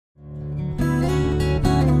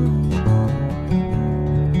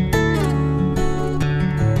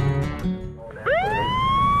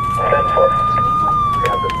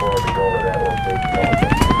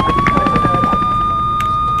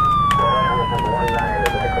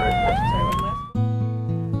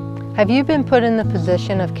Have you been put in the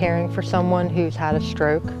position of caring for someone who's had a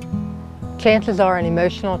stroke? Chances are an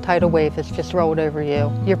emotional tidal wave has just rolled over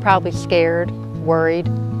you. You're probably scared, worried,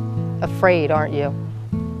 afraid, aren't you?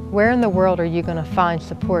 Where in the world are you going to find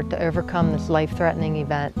support to overcome this life-threatening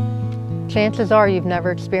event? Chances are you've never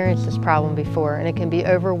experienced this problem before, and it can be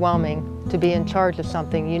overwhelming to be in charge of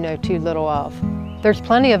something you know too little of. There's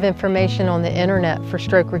plenty of information on the internet for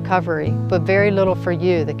stroke recovery, but very little for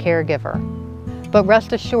you, the caregiver. But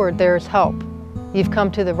rest assured, there is help. You've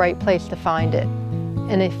come to the right place to find it.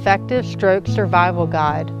 An effective stroke survival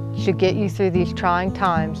guide should get you through these trying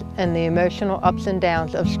times and the emotional ups and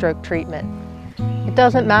downs of stroke treatment. It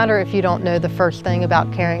doesn't matter if you don't know the first thing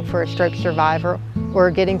about caring for a stroke survivor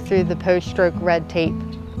or getting through the post-stroke red tape.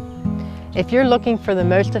 If you're looking for the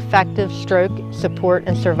most effective stroke support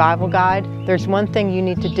and survival guide, there's one thing you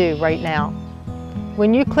need to do right now.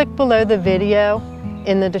 When you click below the video,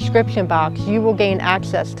 in the description box, you will gain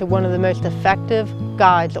access to one of the most effective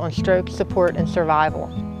guides on stroke support and survival.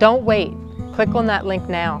 Don't wait. Click on that link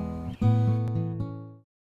now.